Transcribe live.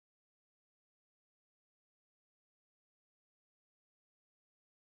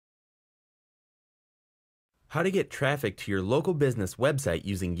How to get traffic to your local business website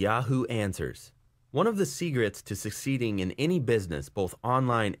using Yahoo Answers. One of the secrets to succeeding in any business, both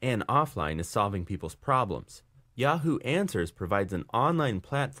online and offline, is solving people's problems. Yahoo Answers provides an online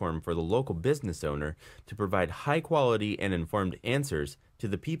platform for the local business owner to provide high quality and informed answers to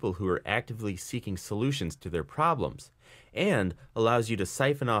the people who are actively seeking solutions to their problems, and allows you to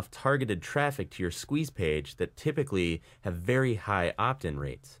siphon off targeted traffic to your squeeze page that typically have very high opt-in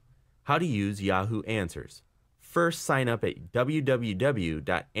rates. How to use Yahoo Answers. First, sign up at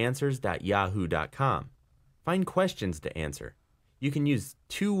www.answers.yahoo.com. Find questions to answer. You can use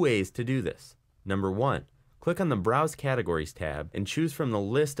two ways to do this. Number one, click on the Browse Categories tab and choose from the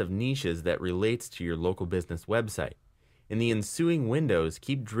list of niches that relates to your local business website. In the ensuing windows,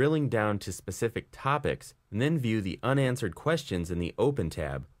 keep drilling down to specific topics and then view the unanswered questions in the Open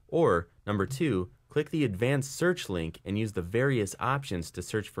tab. Or, number two, click the Advanced Search link and use the various options to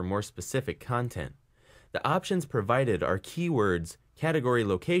search for more specific content. The options provided are keywords, category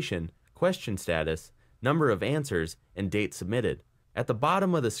location, question status, number of answers, and date submitted. At the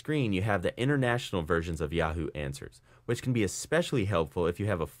bottom of the screen, you have the international versions of Yahoo Answers, which can be especially helpful if you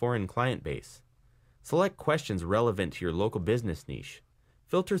have a foreign client base. Select questions relevant to your local business niche.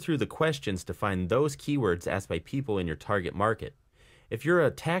 Filter through the questions to find those keywords asked by people in your target market. If you're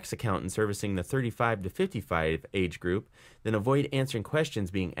a tax accountant servicing the 35 to 55 age group, then avoid answering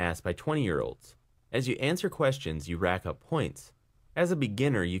questions being asked by 20-year-olds. As you answer questions, you rack up points. As a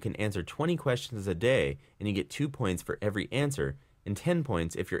beginner, you can answer 20 questions a day and you get 2 points for every answer and 10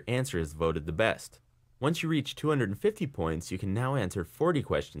 points if your answer is voted the best. Once you reach 250 points, you can now answer 40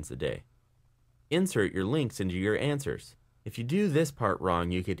 questions a day. Insert your links into your answers. If you do this part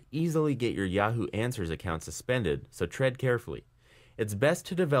wrong, you could easily get your Yahoo Answers account suspended, so tread carefully. It's best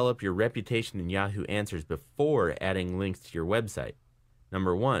to develop your reputation in Yahoo Answers before adding links to your website.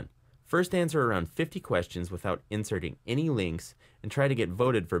 Number one, first answer around 50 questions without inserting any links and try to get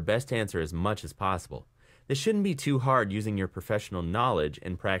voted for best answer as much as possible. This shouldn't be too hard using your professional knowledge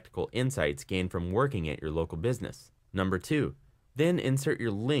and practical insights gained from working at your local business. Number two, then insert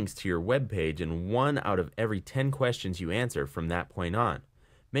your links to your web page in 1 out of every 10 questions you answer from that point on.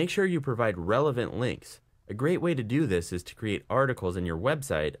 Make sure you provide relevant links. A great way to do this is to create articles in your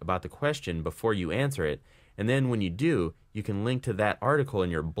website about the question before you answer it, and then when you do, you can link to that article in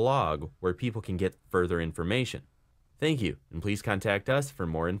your blog where people can get further information. Thank you, and please contact us for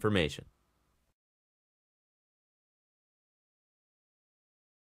more information.